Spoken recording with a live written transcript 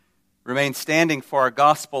Remain standing for our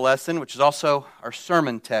gospel lesson, which is also our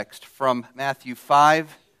sermon text from Matthew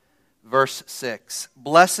 5, verse 6.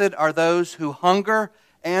 Blessed are those who hunger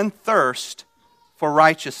and thirst for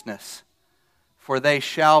righteousness, for they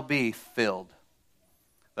shall be filled.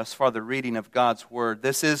 Thus far, the reading of God's word.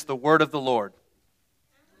 This is the word of the Lord.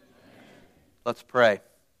 Let's pray.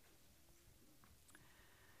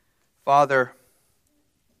 Father,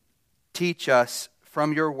 teach us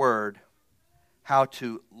from your word how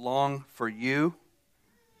to long for you,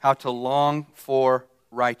 how to long for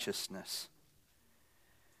righteousness.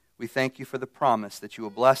 We thank you for the promise that you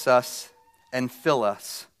will bless us and fill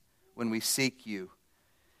us when we seek you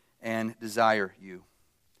and desire you.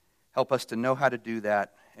 Help us to know how to do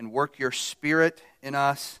that and work your Spirit in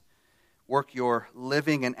us, work your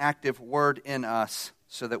living and active word in us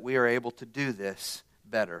so that we are able to do this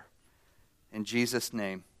better. In Jesus'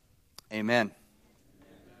 name, amen.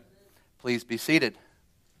 Please be seated.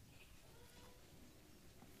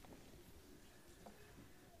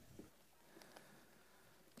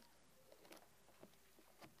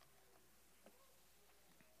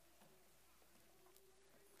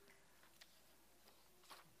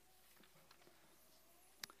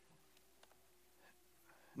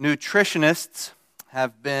 Nutritionists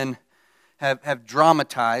have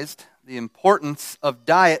dramatized the importance of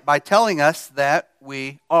diet by telling us that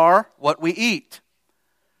we are what we eat.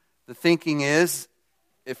 The thinking is,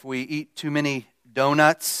 if we eat too many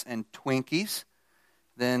donuts and Twinkies,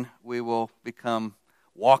 then we will become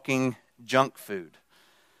walking junk food.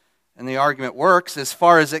 And the argument works as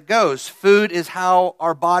far as it goes. Food is how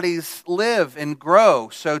our bodies live and grow.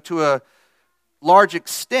 So to a large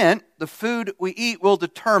extent, the food we eat will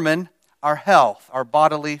determine our health, our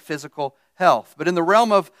bodily, physical health. But in the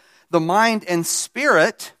realm of the mind and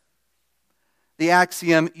spirit, the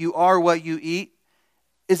axiom, you are what you eat,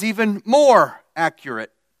 is even more accurate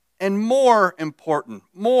and more important,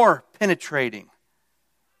 more penetrating.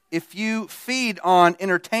 If you feed on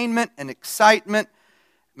entertainment and excitement,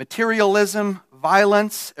 materialism,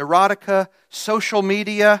 violence, erotica, social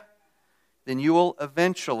media, then you will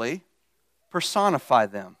eventually personify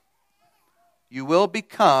them. You will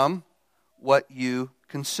become what you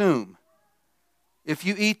consume. If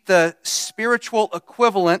you eat the spiritual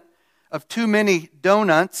equivalent of too many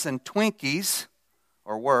donuts and Twinkies,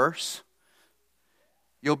 or worse,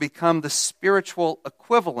 you'll become the spiritual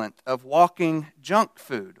equivalent of walking junk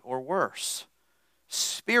food, or worse.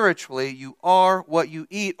 Spiritually, you are what you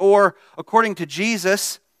eat, or according to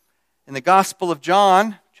Jesus in the Gospel of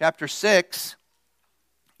John, chapter 6,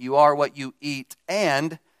 you are what you eat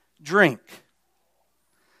and drink.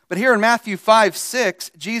 But here in Matthew 5,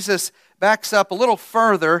 6, Jesus backs up a little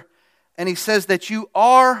further, and he says that you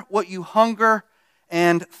are what you hunger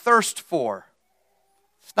and thirst for.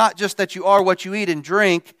 It's not just that you are what you eat and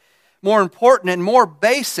drink. More important and more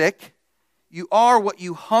basic, you are what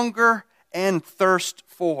you hunger and thirst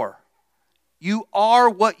for. You are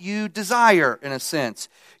what you desire, in a sense.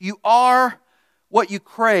 You are what you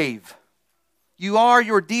crave. You are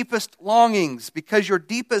your deepest longings, because your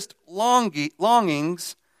deepest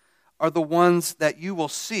longings are the ones that you will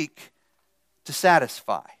seek to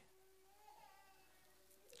satisfy.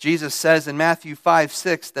 Jesus says in Matthew 5,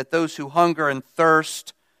 6 that those who hunger and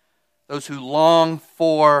thirst, those who long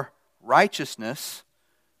for righteousness,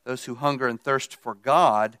 those who hunger and thirst for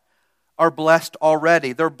God, are blessed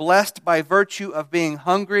already. They're blessed by virtue of being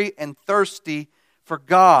hungry and thirsty for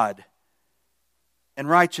God and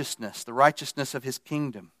righteousness, the righteousness of His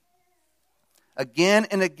kingdom. Again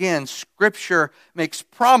and again, Scripture makes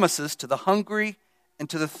promises to the hungry and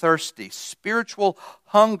to the thirsty. Spiritual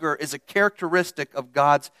hunger is a characteristic of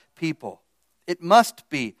God's people. It must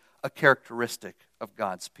be a characteristic of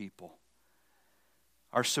God's people.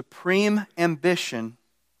 Our supreme ambition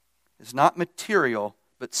is not material,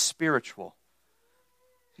 but spiritual.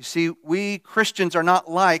 You see, we Christians are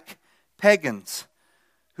not like pagans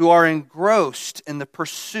who are engrossed in the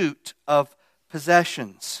pursuit of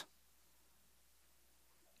possessions.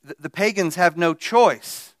 The pagans have no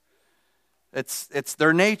choice. It's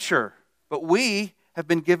their nature. But we have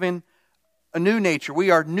been given a new nature.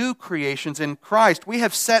 We are new creations in Christ. We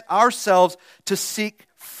have set ourselves to seek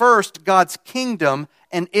first God's kingdom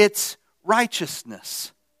and its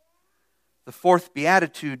righteousness. The fourth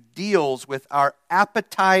beatitude deals with our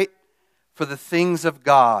appetite for the things of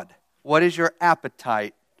God. What is your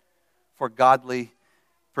appetite for godly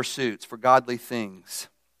pursuits, for godly things?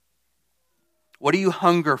 What do you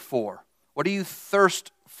hunger for? What do you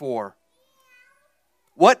thirst for?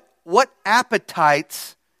 What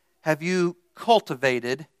appetites have you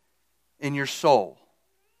cultivated in your soul?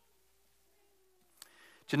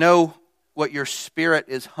 To know what your spirit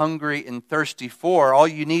is hungry and thirsty for, all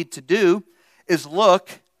you need to do is look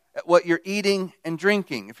at what you're eating and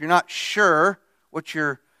drinking. If you're not sure where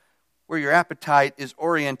your appetite is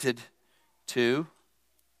oriented to,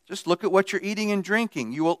 just look at what you're eating and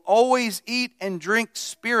drinking. You will always eat and drink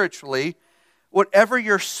spiritually whatever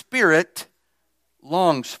your spirit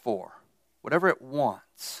longs for, whatever it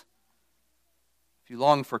wants. If you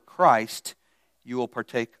long for Christ, you will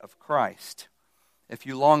partake of Christ. If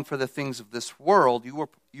you long for the things of this world,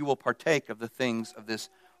 you will partake of the things of this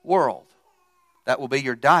world. That will be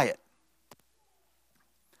your diet.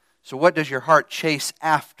 So what does your heart chase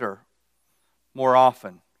after more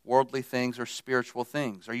often? Worldly things or spiritual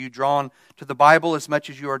things? Are you drawn to the Bible as much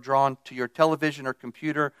as you are drawn to your television or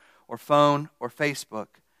computer or phone or Facebook?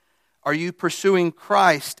 Are you pursuing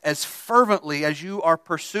Christ as fervently as you are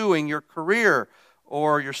pursuing your career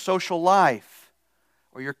or your social life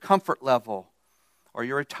or your comfort level or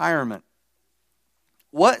your retirement?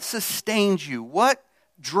 What sustains you? What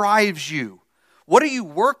drives you? What are you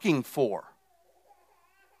working for?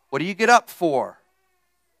 What do you get up for?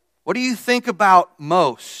 What do you think about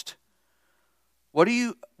most? What do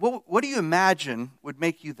you imagine would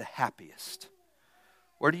make you the happiest?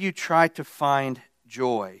 Where do you try to find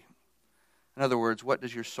joy? In other words, what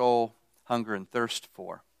does your soul hunger and thirst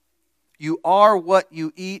for? You are what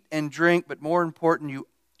you eat and drink, but more important, you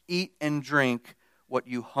eat and drink what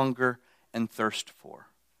you hunger and thirst for.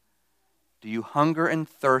 Do you hunger and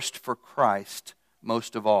thirst for Christ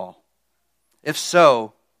most of all? If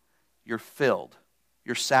so, you're filled.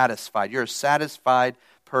 You're satisfied. You're a satisfied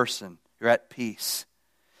person. You're at peace.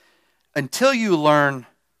 Until you learn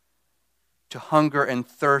to hunger and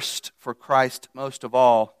thirst for Christ most of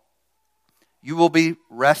all, you will be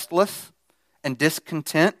restless and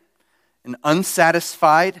discontent and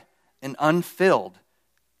unsatisfied and unfilled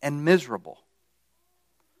and miserable.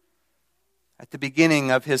 At the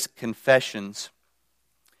beginning of his Confessions,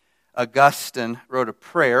 Augustine wrote a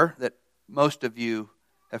prayer that most of you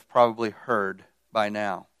have probably heard by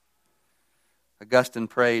now. Augustine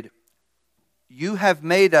prayed, "You have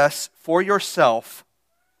made us for yourself,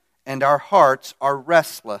 and our hearts are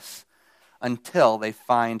restless until they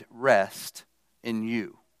find rest in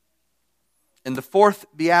you." In the fourth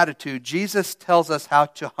beatitude, Jesus tells us how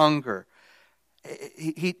to hunger.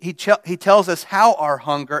 He tells us how our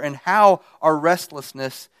hunger and how our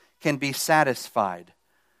restlessness can be satisfied.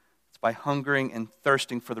 It's by hungering and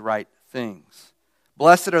thirsting for the right things.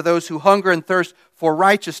 Blessed are those who hunger and thirst for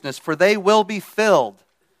righteousness, for they will be filled.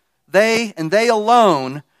 They, and they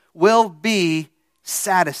alone, will be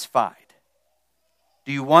satisfied.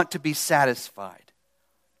 Do you want to be satisfied?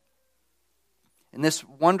 In this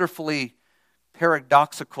wonderfully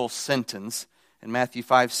paradoxical sentence in Matthew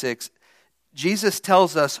 5:6, Jesus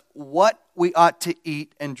tells us what we ought to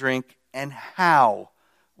eat and drink and how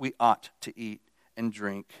we ought to eat and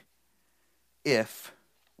drink if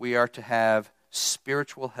we are to have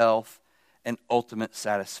spiritual health and ultimate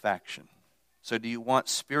satisfaction. So do you want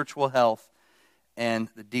spiritual health and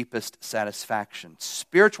the deepest satisfaction?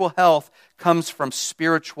 Spiritual health comes from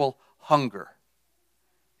spiritual hunger.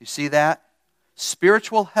 You see that?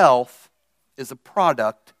 Spiritual health is a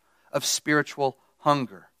product of spiritual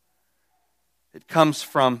hunger. It comes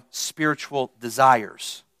from spiritual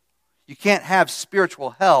desires. You can't have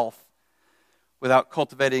spiritual health without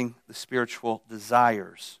cultivating the spiritual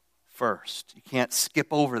desires first. You can't skip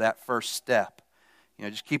over that first step.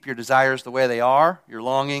 Just keep your desires the way they are, your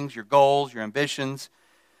longings, your goals, your ambitions,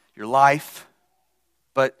 your life.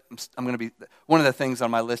 But one of the things on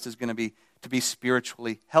my list is going to be to be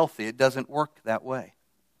spiritually healthy. It doesn't work that way.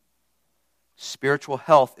 Spiritual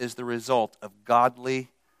health is the result of godly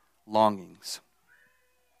longings.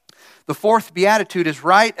 The fourth beatitude is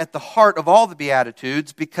right at the heart of all the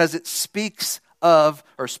beatitudes because it speaks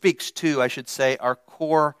to, our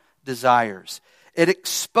core desires. It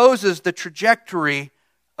exposes the trajectory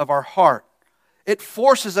of our heart. It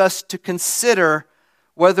forces us to consider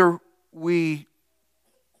whether we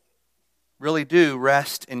really do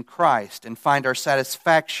rest in Christ and find our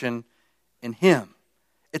satisfaction in Him.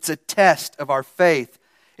 It's a test of our faith.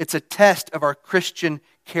 It's a test of our Christian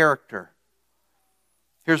character.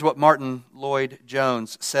 Here's what Martin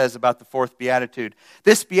Lloyd-Jones says about the fourth beatitude.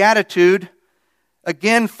 This beatitude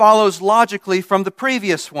again follows logically from the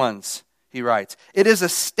previous ones, he writes. It is a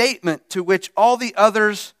statement to which all the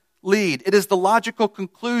others lead. It is the logical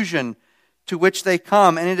conclusion to which they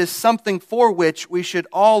come, and it is something for which we should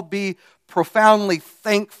all be profoundly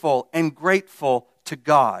thankful and grateful to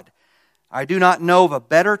God. I do not know of a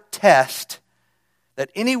better test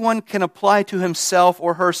that anyone can apply to himself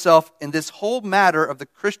or herself in this whole matter of the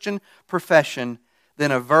Christian profession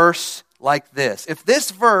than a verse like this. If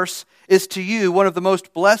this verse is to you one of the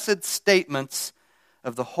most blessed statements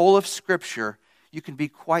of the whole of Scripture, you can be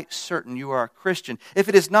quite certain you are a Christian. If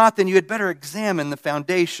it is not, then you had better examine the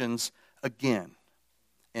foundations again.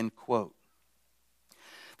 End quote.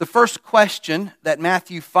 The first question that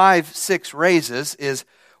Matthew 5:6 raises is,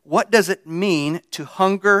 what does it mean to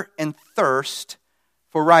hunger and thirst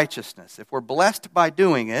for righteousness? If we're blessed by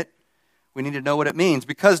doing it, we need to know what it means.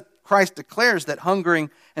 Because Christ declares that hungering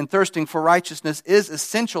and thirsting for righteousness is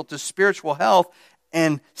essential to spiritual health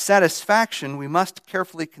and satisfaction, we must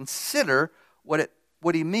carefully consider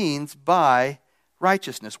what he means by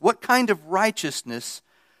righteousness. What kind of righteousness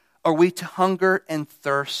are we to hunger and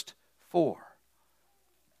thirst for?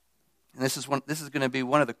 And this is going to be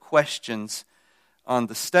one of the questions on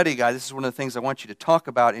the study guide. This is one of the things I want you to talk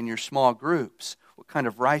about in your small groups. What kind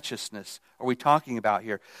of righteousness are we talking about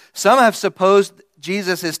here? Some have supposed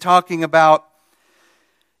Jesus is talking about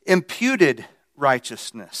imputed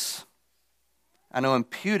righteousness. I know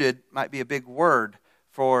imputed might be a big word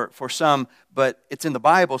for some, but it's in the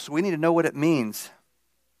Bible, so we need to know what it means.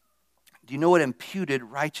 Do you know what imputed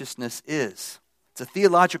righteousness is? It's a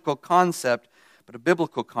theological concept, but a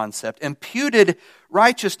biblical concept. Imputed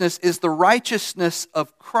righteousness is the righteousness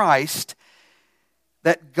of Christ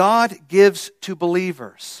that God gives to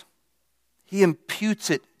believers. He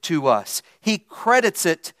imputes it to us. He credits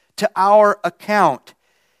it to our account.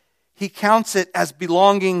 He counts it as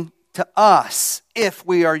belonging to us if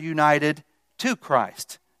we are united to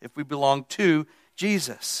Christ, if we belong to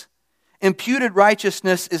Jesus. Imputed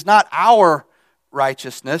righteousness is not our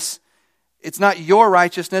righteousness. It's not your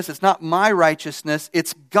righteousness. It's not my righteousness.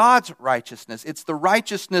 It's God's righteousness. It's the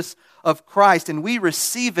righteousness of Christ, and we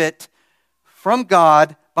receive it from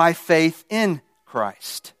God by faith in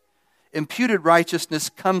Christ. Imputed righteousness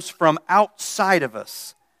comes from outside of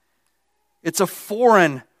us. It's a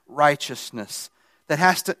foreign righteousness that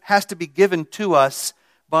has to be given to us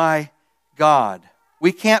by God.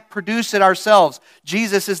 We can't produce it ourselves.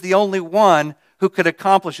 Jesus is the only one who could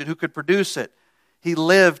accomplish it, who could produce it. He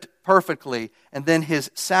lived perfectly, and then his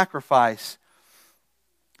sacrifice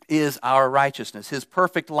is our righteousness. His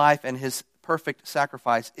perfect life and his perfect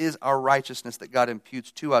sacrifice is our righteousness that God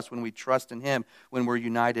imputes to us when we trust in him, when we're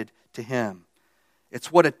united to him.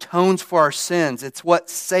 It's what atones for our sins. It's what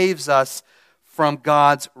saves us from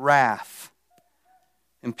God's wrath.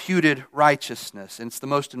 Imputed righteousness. And it's the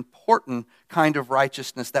most important kind of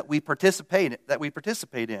righteousness that we participate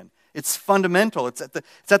in. It's fundamental. It's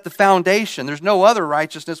at the foundation. There's no other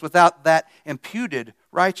righteousness without that imputed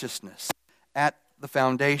righteousness at the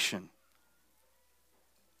foundation.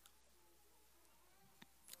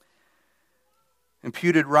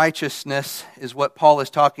 Imputed righteousness is what Paul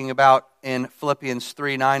is talking about in Philippians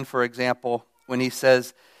 3:9, for example, when he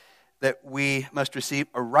says that we must receive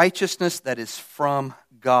a righteousness that is from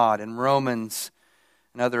God. And Romans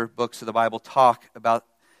and other books of the Bible talk about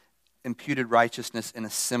imputed righteousness in a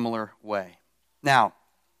similar way. Now,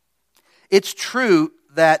 it's true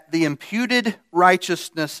that the imputed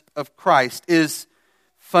righteousness of Christ is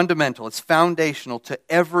fundamental. It's foundational to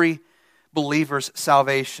every believer's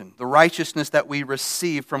salvation. The righteousness that we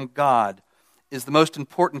receive from God is the most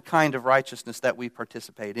important kind of righteousness that we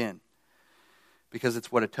participate in, because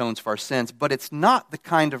it's what atones for our sins. But it's not the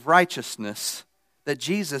kind of righteousness that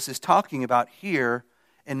Jesus is talking about here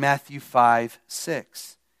in Matthew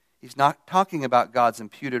 5:6. He's not talking about God's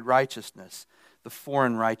imputed righteousness, the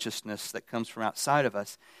foreign righteousness that comes from outside of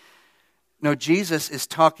us. No, Jesus is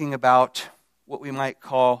talking about what we might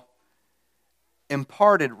call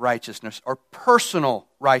imparted righteousness or personal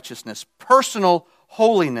righteousness, personal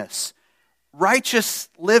holiness, righteous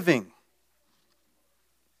living.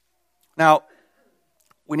 Now,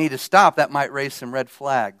 we need to stop. That might raise some red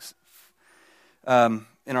flags in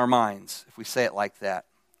our minds if we say it like that.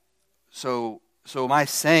 So am I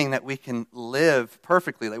saying that we can live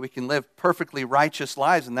perfectly, that we can live perfectly righteous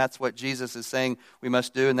lives, and that's what Jesus is saying we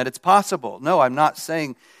must do, and that it's possible? No, I'm not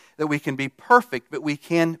saying that we can be perfect, but we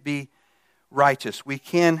can be righteous. We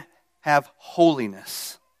can have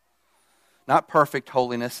holiness. Not perfect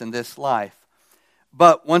holiness in this life.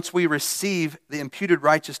 But once we receive the imputed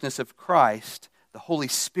righteousness of Christ, the Holy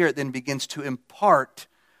Spirit then begins to impart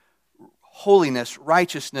holiness,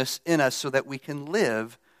 righteousness in us so that we can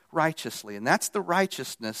live righteously. And that's the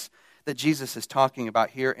righteousness that Jesus is talking about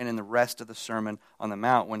here and in the rest of the Sermon on the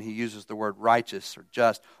Mount when he uses the word righteous or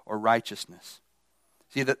just or righteousness.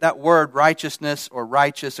 See, that word righteousness or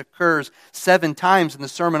righteous occurs 7 times in the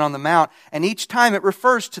Sermon on the Mount, and each time it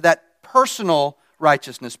refers to that personal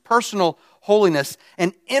righteousness, personal holiness,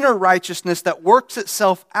 an inner righteousness that works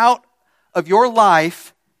itself out of your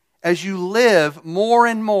life as you live more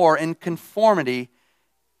and more in conformity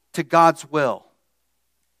to God's will.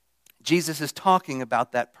 Jesus is talking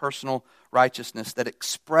about that personal righteousness that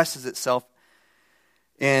expresses itself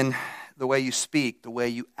in the way you speak, the way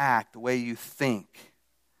you act, the way you think.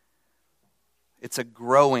 It's a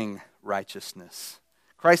growing righteousness.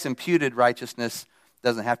 Christ's imputed righteousness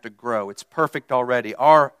doesn't have to grow. It's perfect already.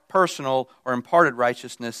 Our personal or imparted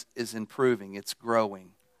righteousness is improving. It's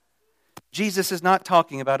growing. Jesus is not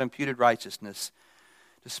talking about imputed righteousness,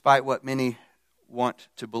 despite what many want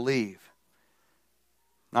to believe.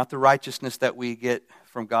 Not the righteousness that we get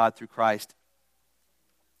from God through Christ.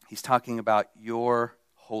 He's talking about your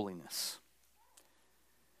holiness.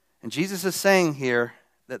 And Jesus is saying here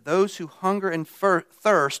that those who hunger and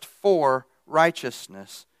thirst for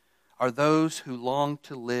righteousness are those who long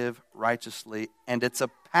to live righteously, and it's a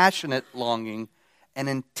passionate longing, an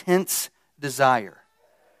intense desire.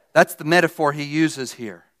 That's the metaphor he uses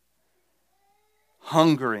here.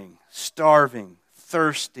 Hungering, starving,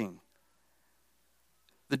 thirsting.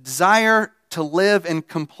 The desire to live in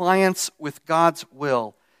compliance with God's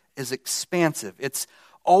will is expansive. It's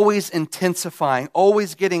always intensifying,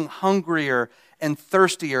 always getting hungrier and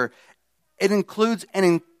thirstier. It includes an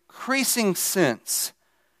increasing sense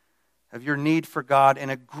of your need for God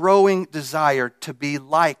and a growing desire to be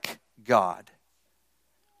like God.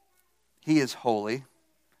 He is holy,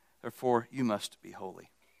 therefore you must be holy.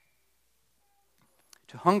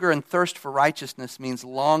 To hunger and thirst for righteousness means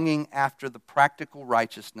longing after the practical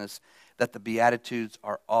righteousness that the Beatitudes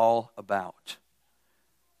are all about,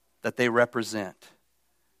 that they represent,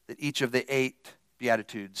 that each of the 8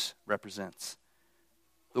 Beatitudes represents.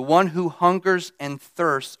 The one who hungers and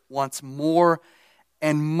thirsts wants more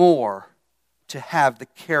and more to have the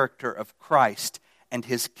character of Christ and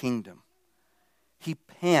His kingdom. He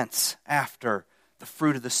pants after the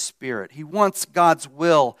fruit of the Spirit. He wants God's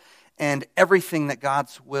will and everything that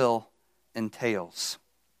God's will entails.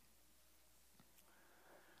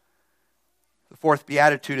 The 4th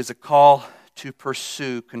Beatitude is a call to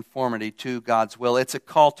pursue conformity to God's will. It's a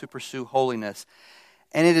call to pursue holiness.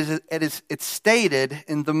 And it's stated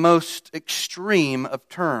in the most extreme of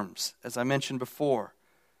terms, as I mentioned before.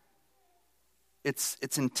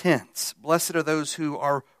 It's intense. Blessed are those who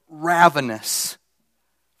are ravenous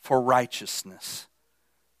for righteousness,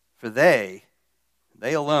 for they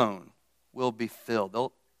alone will be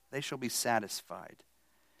filled. They shall be satisfied.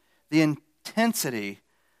 The intensity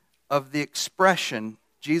of the expression,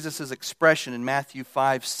 Jesus' expression in Matthew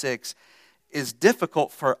 5:6, is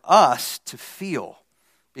difficult for us to feel,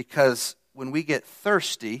 because when we get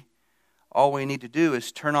thirsty, all we need to do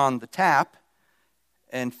is turn on the tap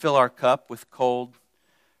and fill our cup with cold,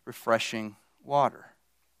 refreshing water.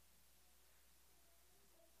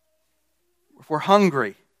 If we're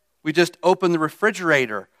hungry, we just open the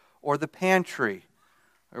refrigerator or the pantry,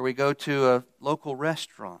 or we go to a local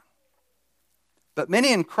restaurant. But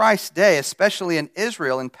many in Christ's day, especially in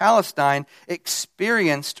Israel and Palestine,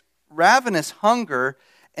 experienced ravenous hunger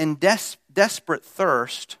and desperate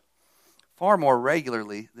thirst far more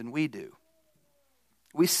regularly than we do.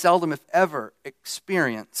 We seldom, if ever,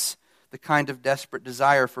 experience the kind of desperate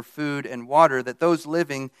desire for food and water that those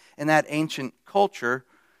living in that ancient culture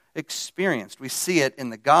experienced. We see it in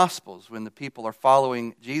the Gospels when the people are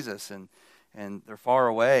following Jesus and they're far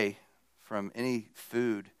away from any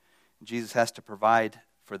food. Jesus has to provide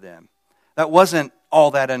for them. That wasn't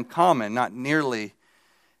all that uncommon, not nearly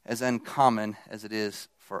as uncommon as it is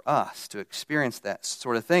for us to experience that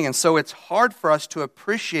sort of thing. And so it's hard for us to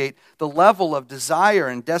appreciate the level of desire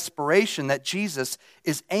and desperation that Jesus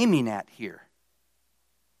is aiming at here.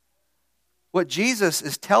 What Jesus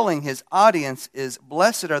is telling His audience is,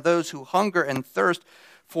 blessed are those who hunger and thirst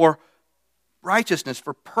for righteousness,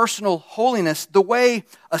 for personal holiness, the way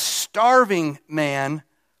a starving man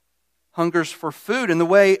hungers for food, and the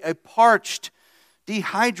way a parched,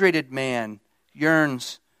 dehydrated man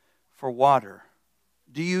yearns for water.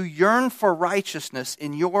 Do you yearn for righteousness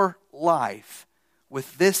in your life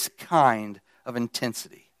with this kind of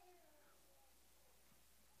intensity?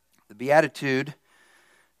 The Beatitude,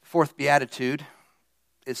 the 4th Beatitude,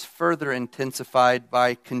 is further intensified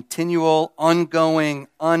by continual, ongoing,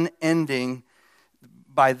 unending,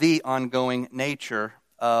 by the ongoing nature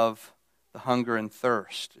of the hunger and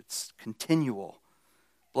thirst. It's continual.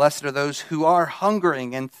 Blessed are those who are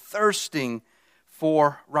hungering and thirsting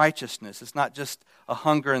for righteousness. It's not just a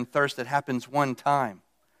hunger and thirst that happens one time.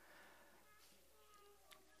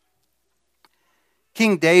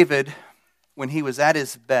 King David, when he was at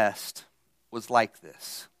his best, was like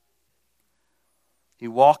this. He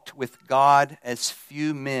walked with God as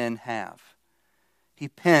few men have. He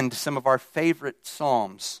penned some of our favorite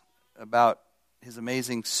psalms about his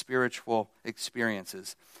amazing spiritual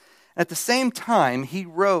experiences. At the same time, he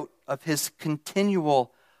wrote of his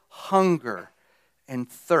continual hunger and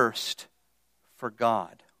thirst for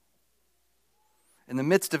God. In the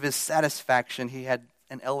midst of his satisfaction, he had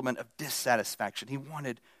an element of dissatisfaction. He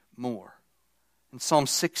wanted more. In Psalm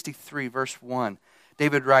 63, verse 1,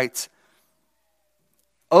 David writes,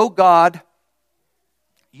 "O God,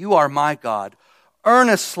 you are my God.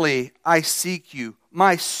 Earnestly I seek you.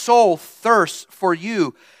 My soul thirsts for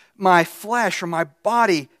you. My flesh or my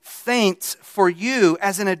body faints for you,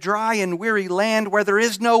 as in a dry and weary land where there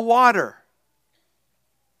is no water."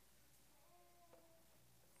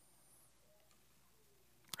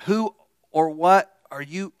 Who or what are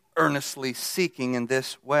you earnestly seeking in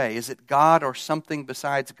this way? Is it God or something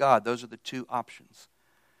besides God? Those are the two options.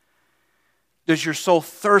 Does your soul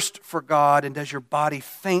thirst for God, and does your body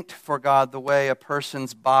faint for God the way a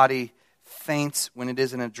person's body faints when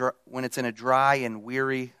it's in a dry and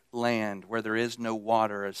weary land where there is no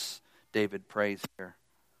water, as David prays here?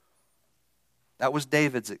 That was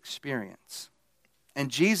David's experience. And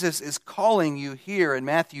Jesus is calling you here in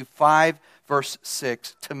Matthew 5, verse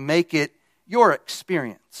 6, to make it your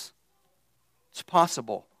experience. It's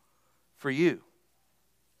possible for you.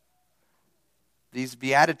 These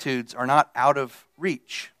Beatitudes are not out of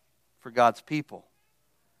reach for God's people.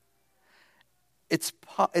 It's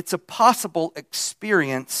a possible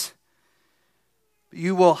experience, but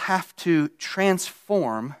you will have to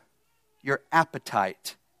transform your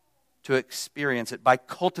appetite to experience it by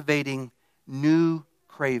cultivating new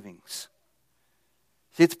cravings.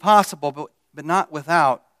 See, it's possible, but not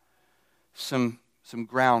without some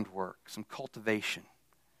groundwork, some cultivation.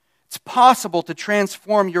 It's possible to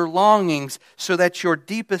transform your longings so that your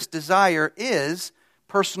deepest desire is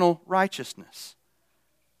personal righteousness,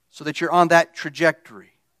 so that you're on that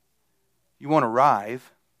trajectory. You won't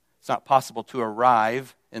arrive. It's not possible to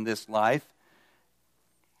arrive in this life,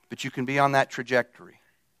 but you can be on that trajectory.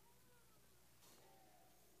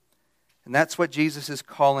 And that's what Jesus is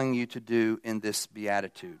calling you to do in this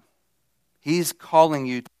beatitude. He's calling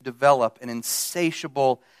you to develop an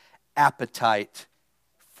insatiable appetite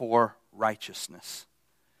for righteousness,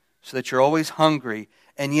 so that you're always hungry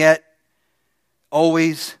and yet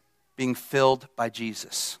always being filled by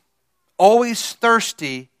Jesus. Always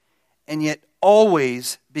thirsty and yet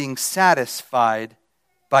always being satisfied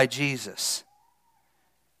by Jesus.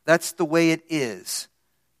 That's the way it is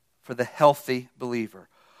for the healthy believer.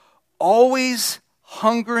 Always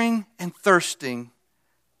hungering and thirsting,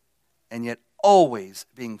 and yet always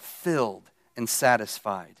being filled and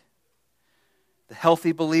satisfied. The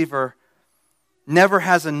healthy believer never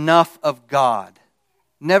has enough of God,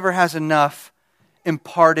 never has enough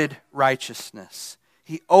imparted righteousness.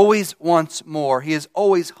 He always wants more. He is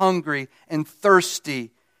always hungry and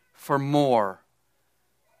thirsty for more,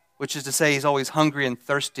 which is to say, he's always hungry and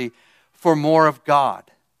thirsty for more of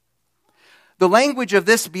God. The language of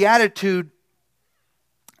this beatitude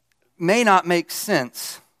may not make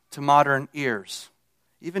sense to modern ears,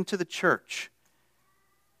 even to the church.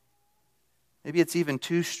 Maybe it's even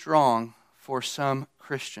too strong for some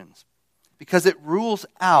Christians, because it rules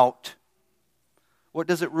out, what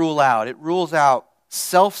does it rule out? It rules out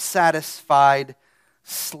self-satisfied,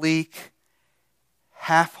 sleek,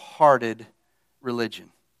 half-hearted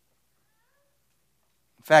religion.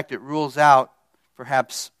 In fact, it rules out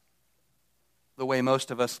perhaps the way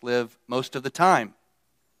most of us live most of the time.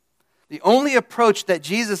 The only approach that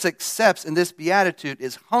Jesus accepts in this beatitude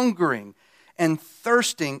is hungering and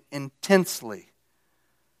thirsting intensely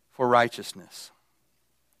for righteousness.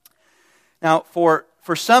 Now, for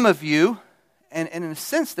some of you, and in a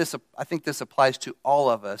sense, I think this applies to all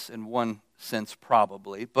of us in one sense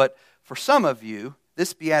probably, but for some of you,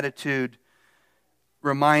 this beatitude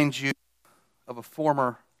reminds you of a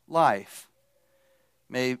former life.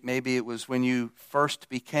 Maybe it was when you first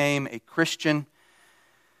became a Christian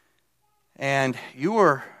and you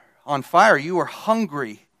were on fire. You were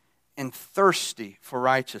hungry and thirsty for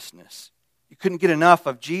righteousness. You couldn't get enough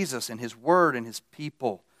of Jesus and His Word and His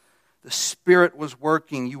people. The Spirit was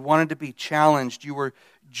working. You wanted to be challenged. You were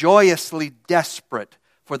joyously desperate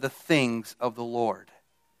for the things of the Lord.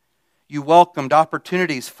 You welcomed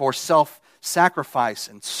opportunities for self-sacrifice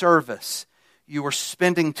and service. You were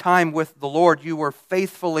spending time with the Lord. You were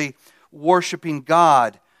faithfully worshiping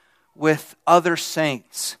God with other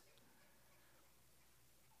saints.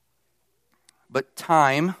 But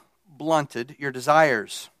time blunted your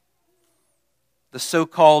desires. The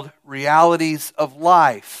so-called realities of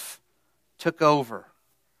life took over,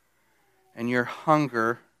 and your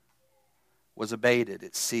hunger was abated.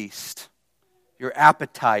 It ceased. Your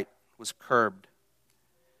appetite was curbed.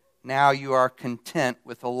 now you are content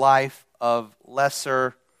with a life of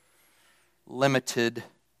lesser, limited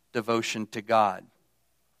devotion to God.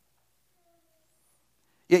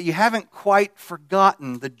 Yet you haven't quite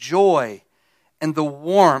forgotten the joy and the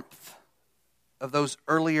warmth of those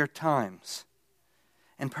earlier times.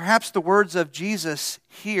 And perhaps the words of Jesus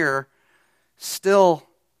here still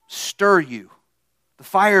stir you. The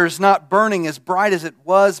fire is not burning as bright as it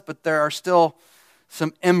was, but there are still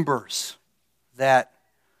some embers that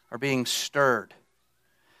are being stirred.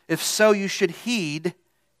 If so, you should heed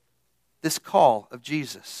this call of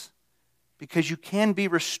Jesus, because you can be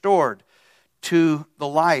restored to the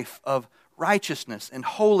life of righteousness and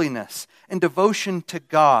holiness and devotion to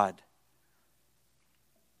God.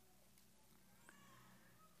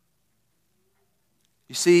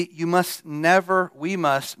 You see,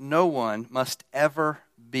 no one must ever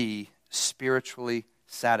be spiritually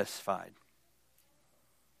satisfied.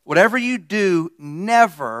 Whatever you do,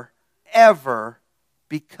 never, ever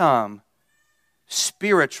become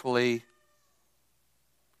spiritually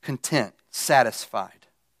content, satisfied.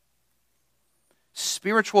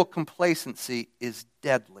 Spiritual complacency is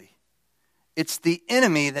deadly. It's the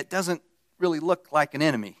enemy that doesn't really look like an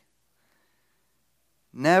enemy.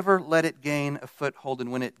 Never let it gain a foothold,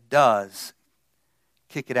 and when it does,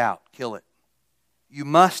 kick it out, kill it. You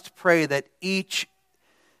must pray that each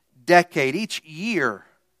decade, each year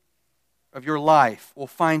of your life will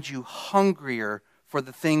find you hungrier for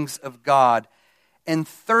the things of God and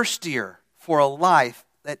thirstier for a life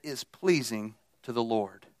that is pleasing to the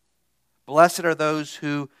Lord. Blessed are those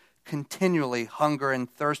who continually hunger and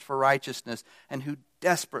thirst for righteousness, and who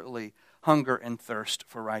desperately hunger and thirst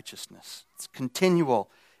for righteousness. It's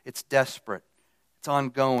continual, it's desperate, it's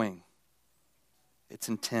ongoing, it's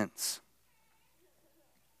intense.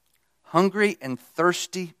 Hungry and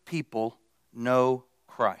thirsty people know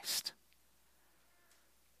Christ.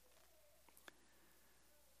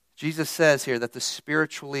 Jesus says here that the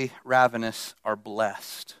spiritually ravenous are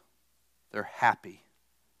blessed. They're happy.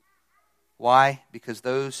 Why? Because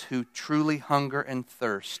those who truly hunger and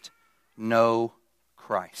thirst know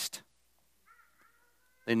Christ.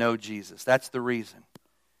 They know Jesus. That's the reason.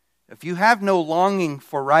 If you have no longing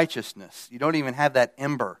for righteousness, you don't even have that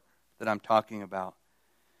ember that I'm talking about,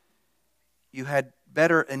 you had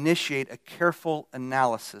better initiate a careful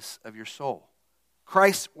analysis of your soul.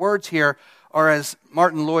 Christ's words here are, as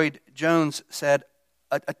Martin Lloyd-Jones said,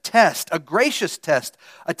 a test, a gracious test,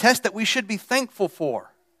 a test that we should be thankful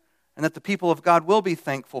for, and that the people of God will be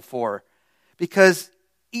thankful for, because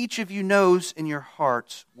each of you knows in your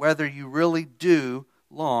hearts whether you really do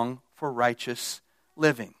long for righteous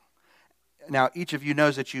living. Now, each of you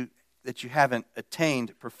knows that you haven't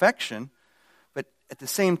attained perfection, but at the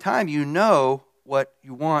same time, you know what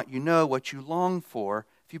you want, you know what you long for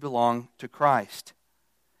if you belong to Christ.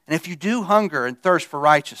 And if you do hunger and thirst for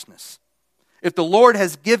righteousness, if the Lord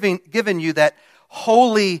has given you that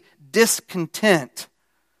holy discontent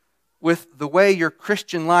with the way your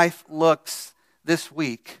Christian life looks this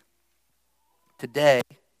week, today,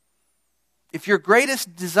 if your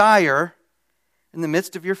greatest desire in the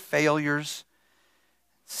midst of your failures,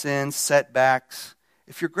 sins, setbacks,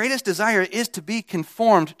 if your greatest desire is to be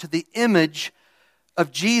conformed to the image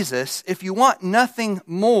of Jesus, if you want nothing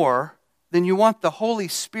more than you want the Holy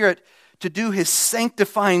Spirit to do His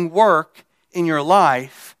sanctifying work in your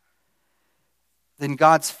life, then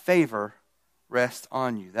God's favor rests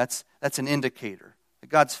on you. That's an indicator that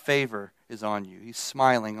God's favor is on you. He's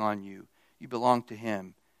smiling on you. You belong to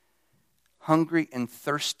Him. Hungry and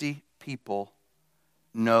thirsty people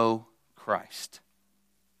know Christ.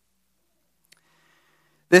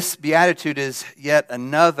 This beatitude is yet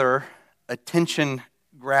another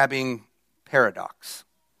attention-grabbing paradox.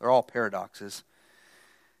 They're all paradoxes.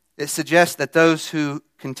 It suggests that those who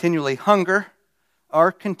continually hunger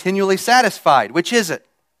are continually satisfied. Which is it?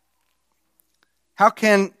 How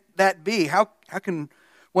can that be? How can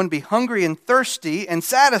one be hungry and thirsty and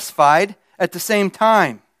satisfied at the same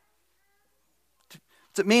time?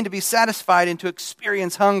 What's it mean to be satisfied and to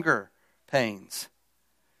experience hunger pains?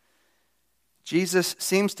 Jesus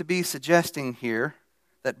seems to be suggesting here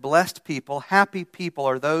that blessed people, happy people,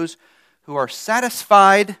 are those who are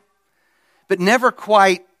satisfied but never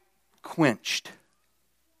quite quenched.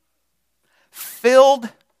 Filled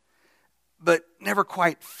but never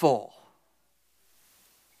quite full.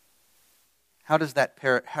 How does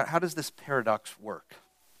this paradox work?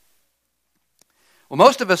 Well,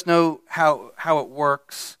 most of us know how it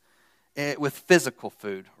works with physical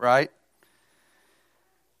food, right?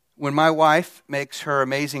 When my wife makes her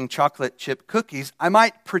amazing chocolate chip cookies, I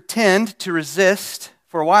might pretend to resist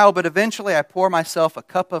for a while, but eventually I pour myself a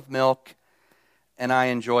cup of milk and I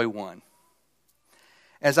enjoy one.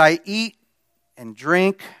 As I eat and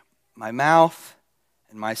drink, my mouth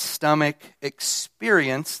and my stomach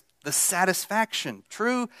experience the satisfaction,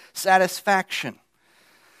 true satisfaction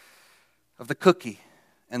of the cookie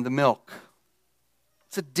and the milk.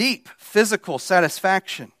 It's a deep physical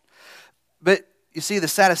satisfaction. But you see, the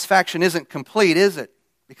satisfaction isn't complete, is it?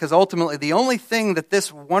 Because ultimately, the only thing that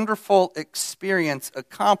this wonderful experience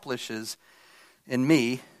accomplishes in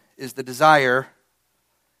me is the desire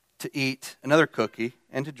to eat another cookie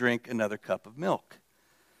and to drink another cup of milk.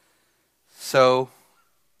 So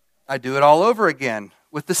I do it all over again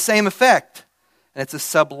with the same effect. And it's a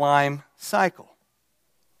sublime cycle.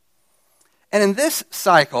 And in this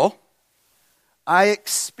cycle, I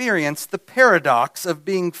experience the paradox of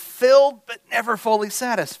being filled but never fully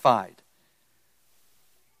satisfied.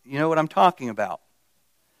 You know what I'm talking about.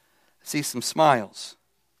 I see some smiles.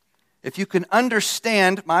 If you can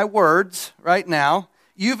understand my words right now,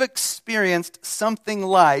 you've experienced something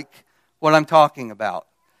like what I'm talking about.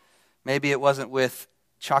 Maybe it wasn't with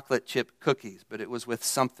chocolate chip cookies, but it was with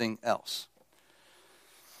something else.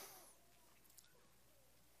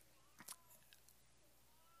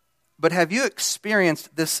 But have you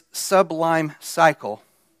experienced this sublime cycle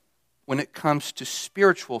when it comes to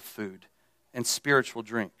spiritual food and spiritual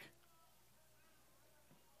drink?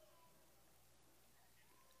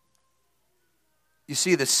 You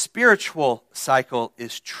see, the spiritual cycle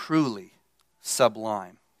is truly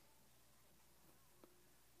sublime.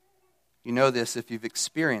 You know this if you've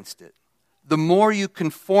experienced it. The more you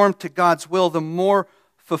conform to God's will, the more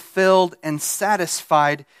fulfilled and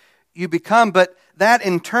satisfied you become. But that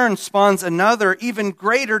in turn spawns another, even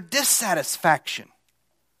greater dissatisfaction.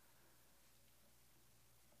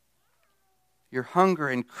 Your hunger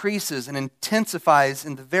increases and intensifies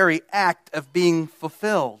in the very act of being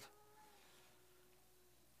fulfilled.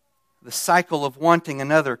 The cycle of wanting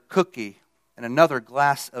another cookie and another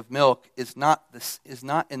glass of milk is not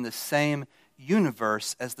in the same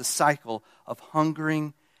universe as the cycle of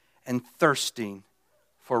hungering and thirsting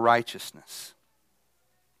for righteousness.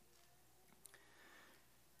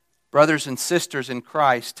 Brothers and sisters in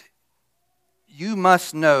Christ, you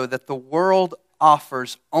must know that the world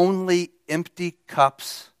offers only empty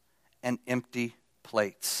cups and empty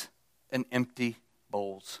plates and empty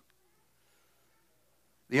bowls.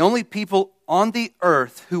 The only people on the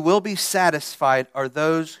earth who will be satisfied are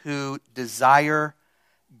those who desire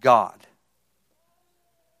God.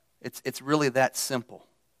 It's really that simple.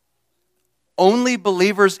 Only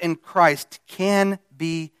believers in Christ can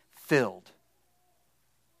be filled.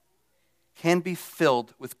 Can be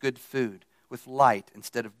filled with good food, with light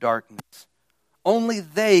instead of darkness. Only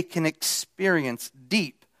they can experience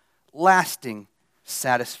deep, lasting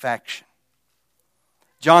satisfaction.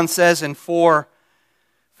 John says in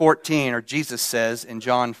 4:14, or Jesus says in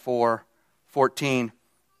John 4:14,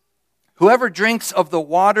 whoever drinks of the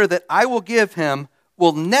water that I will give him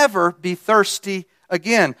will never be thirsty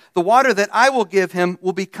again. The water that I will give him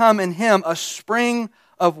will become in him a spring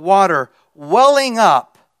of water welling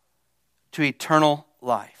up to eternal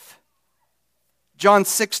life. John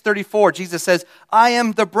 6:34, Jesus says, I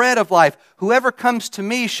am the bread of life. Whoever comes to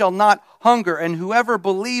me shall not hunger, and whoever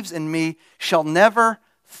believes in me shall never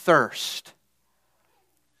thirst.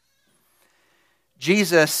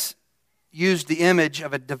 Jesus used the image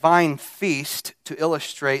of a divine feast to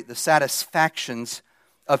illustrate the satisfactions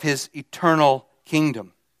of his eternal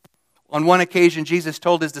kingdom. On one occasion, Jesus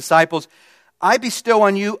told his disciples, I bestow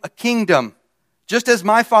on you a kingdom, just as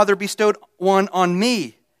my Father bestowed one on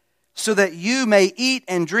me, so that you may eat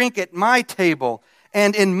and drink at my table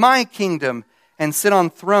and in my kingdom and sit on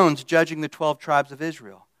thrones judging the 12 tribes of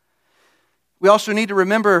Israel. We also need to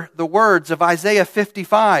remember the words of Isaiah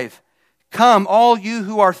 55. Come, all you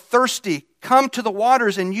who are thirsty, come to the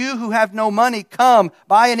waters, and you who have no money, come,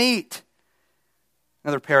 buy and eat.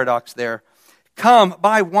 Another paradox there. Come,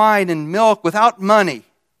 buy wine and milk without money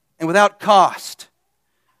and without cost.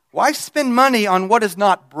 Why spend money on what is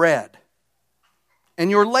not bread, and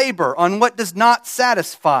your labor on what does not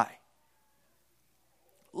satisfy?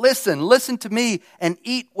 Listen to me and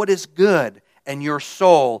eat what is good, and your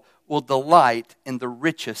soul will delight in the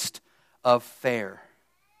richest of fare.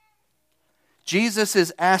 Jesus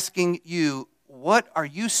is asking you, what are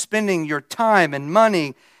you spending your time and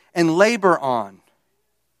money and labor on?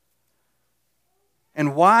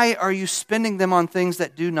 And why are you spending them on things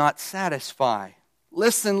that do not satisfy?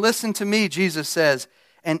 Listen to me, Jesus says,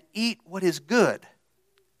 and eat what is good.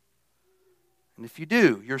 And if you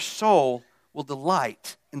do, your soul will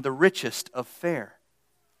delight in the richest of fare.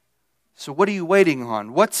 So what are you waiting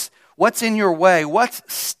on? What's in your way? What's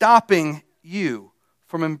stopping you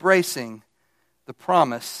from embracing the the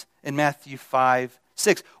promise in Matthew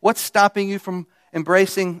 5:6? What's stopping you from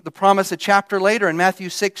embracing the promise a chapter later in Matthew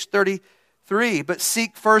 6:33? But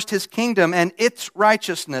seek first his kingdom and its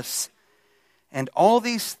righteousness, and all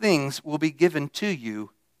these things will be given to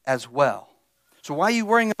you as well. So why are you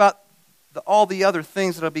worrying about all the other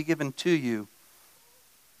things that will be given to you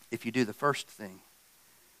if you do the first thing?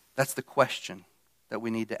 That's the question that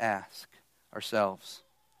we need to ask ourselves.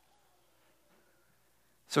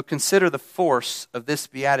 So consider the force of this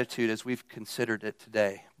beatitude as we've considered it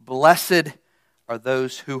today. Blessed are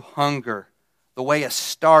those who hunger, the way a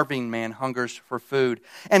starving man hungers for food,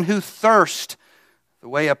 and who thirst, the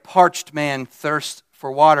way a parched man thirsts for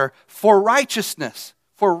water, for righteousness,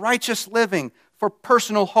 for righteous living, for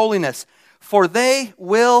personal holiness, for they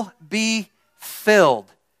will be filled.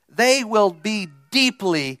 They will be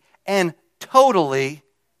deeply and totally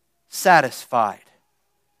satisfied,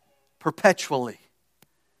 perpetually.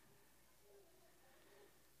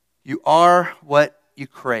 You are what you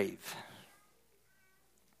crave.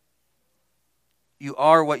 You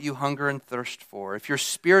are what you hunger and thirst for. If your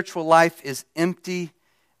spiritual life is empty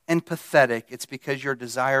and pathetic, it's because your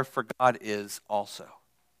desire for God is also.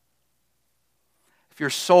 If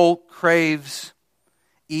your soul craves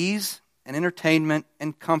ease and entertainment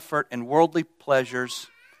and comfort and worldly pleasures,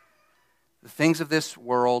 the things of this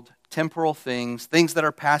world, temporal things, things that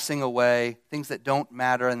are passing away, things that don't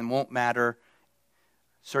matter and won't matter,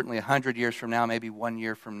 certainly 100 years from now, maybe 1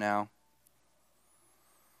 year from now.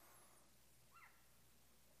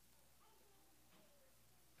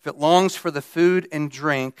 If it longs for the food and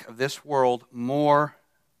drink of this world more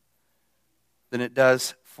than it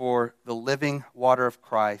does for the living water of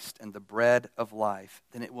Christ and the bread of life,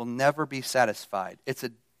 then it will never be satisfied. It's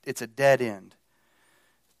a dead end.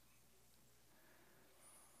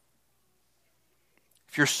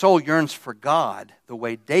 If your soul yearns for God the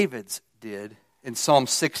way David's did in Psalm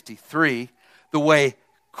 63, the way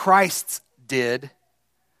Christ's did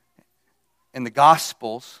in the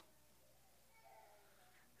Gospels,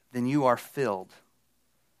 then you are filled.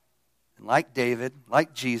 And like David,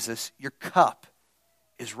 like Jesus, your cup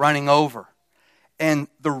is running over. And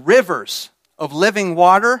the rivers of living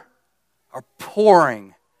water are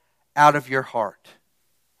pouring out of your heart.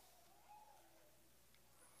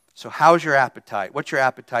 So how's your appetite? What's your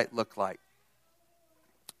appetite look like?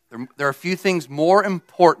 There are a few things more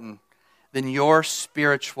important than your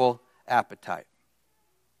spiritual appetite.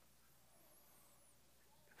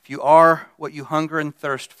 If you are what you hunger and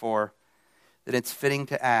thirst for, then it's fitting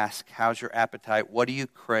to ask, how's your appetite? What do you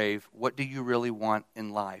crave? What do you really want in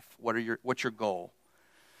life? What's your goal?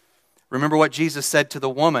 Remember what Jesus said to the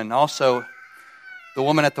woman, also the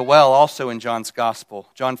woman at the well, also in John's Gospel,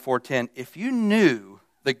 John 4:10. If you knew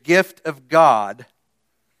the gift of God,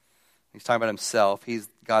 he's talking about himself, he's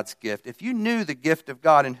God's gift. If you knew the gift of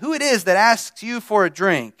God and who it is that asks you for a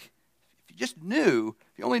drink, if you just knew,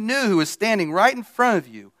 if you only knew who was standing right in front of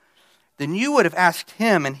you, then you would have asked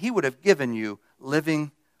him and he would have given you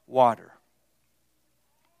living water.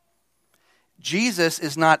 Jesus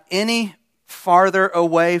is not any farther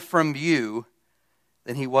away from you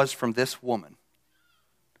than he was from this woman.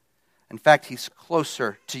 In fact, he's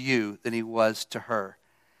closer to you than he was to her.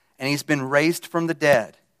 And he's been raised from the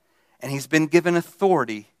dead. And he's been given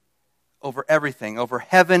authority over everything, over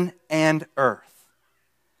heaven and earth.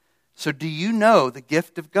 So do you know the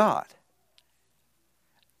gift of God?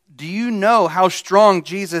 Do you know how strong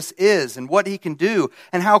Jesus is and what he can do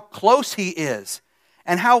and how close he is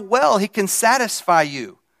and how well he can satisfy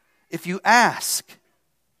you if you ask?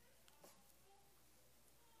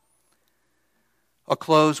 I'll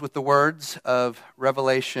close with the words of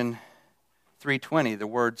Revelation 3:20, the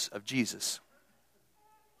words of Jesus.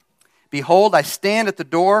 Behold, I stand at the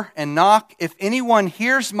door and knock. If anyone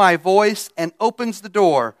hears my voice and opens the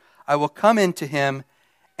door, I will come into him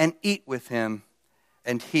and eat with him,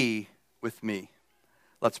 and he with me.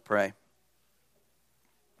 Let's pray.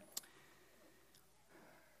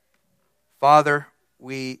 Father,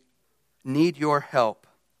 we need your help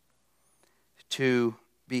to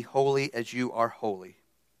be holy as you are holy.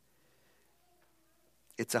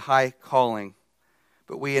 It's a high calling,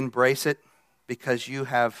 but we embrace it because you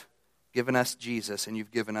have given us Jesus and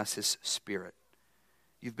you've given us his Spirit.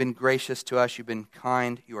 You've been gracious to us. You've been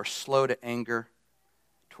kind. You are slow to anger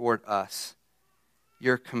toward us.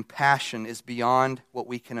 Your compassion is beyond what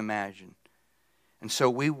we can imagine. And so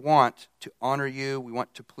we want to honor you. We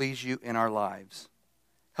want to please you in our lives.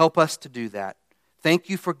 Help us to do that. Thank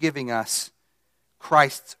you for giving us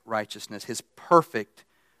Christ's righteousness, his perfect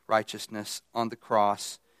righteousness on the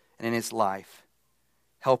cross and in his life.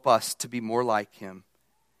 Help us to be more like him.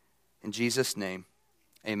 In Jesus' name,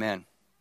 amen.